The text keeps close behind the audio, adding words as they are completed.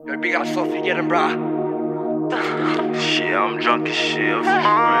Yo, big ass SLothy, get him, brah. Shit, I'm drunk as shit.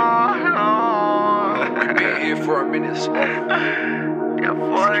 Been here for a minute,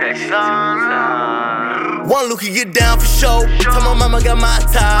 One look and get down for show. Tell my mama got my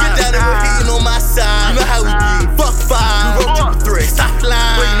tie. Get down and we're hitting on my side. You know how we get. Fuck five. We roll 3. Stop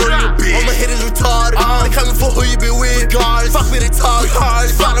lying. But you know you a bitch. All my hitters retarded. They coming for who you been with. Regardless. Fuck with the target.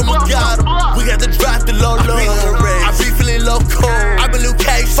 Spot them, we got them. We got to drop the low low. I be feeling loco. I been Luke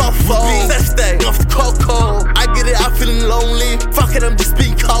Cage. Fuck phone. Stay off the cocoa. I get it, I'm feeling lonely. Fuck it, I'm just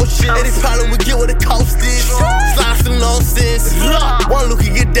being cautious. Any problem we get what the coast is. Slide some nonsense. One look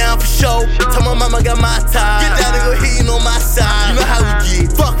and get down for show. Tell my mama got my tie. Get down and go hitting on my side. You know how we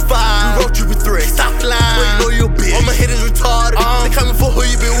get. Fuck five. We roll 3. Stop lying. But you know you a bitch. All my hitters retarded. They coming for who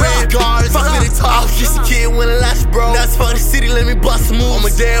you been with. Regardless. Fuck with the talk. I was just a kid when I last bro. Now it's for the city, let me bust a move. All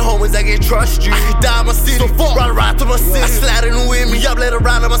my dead homies, I can't trust you. I could die in my city. So fuck. Ride through my city. I slide in with me. Y'all let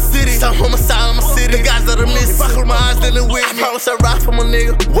around in my city. Some homicide in my city. The guys that are missing. Fuck with my eyes, then they with me. I promise I ride for my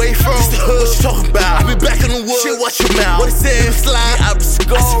nigga. Way from the hood. What you talking about? I be back in the woods. Shit, watch your mouth. What it said? Slide. Yeah, I be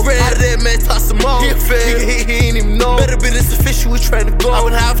scored. I spread that man, toss some more. He a fake. He ain't even know. Better be this official, we trying to go. I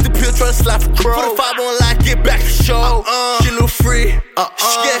would have the pill, trying to slap for crow. Put a 5 on line, get back to show. She a little free.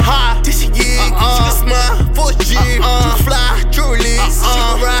 She get high. This she get. She can smile for a G. You fly, jewelry. She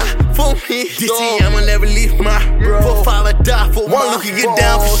can ride for me. DT, I'ma never leave my bro. For 5, I die for one. Look and get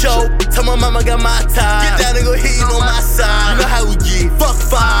down for show. Tell my mama got my tie. Get down and go hitting on my side. You know how we get. Fuck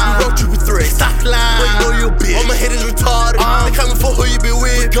 5. We roll 3. Stop lying. But you know you a bitch. All my hitters retarded. They coming for who you been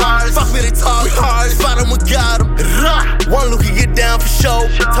with. Regardless. Fuck with the talk. Spot them, we got them. One look and get down for show.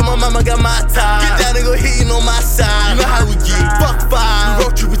 Tell my mama got my tie. Get down and go hitting on my side. You know how we get. Fuck 5. We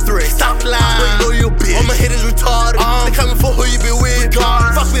roll 3. Stop lying. But you know you a bitch. All my hitters retarded. They coming for who you been with.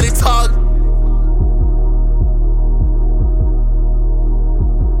 Regardless. Fuck with the talk.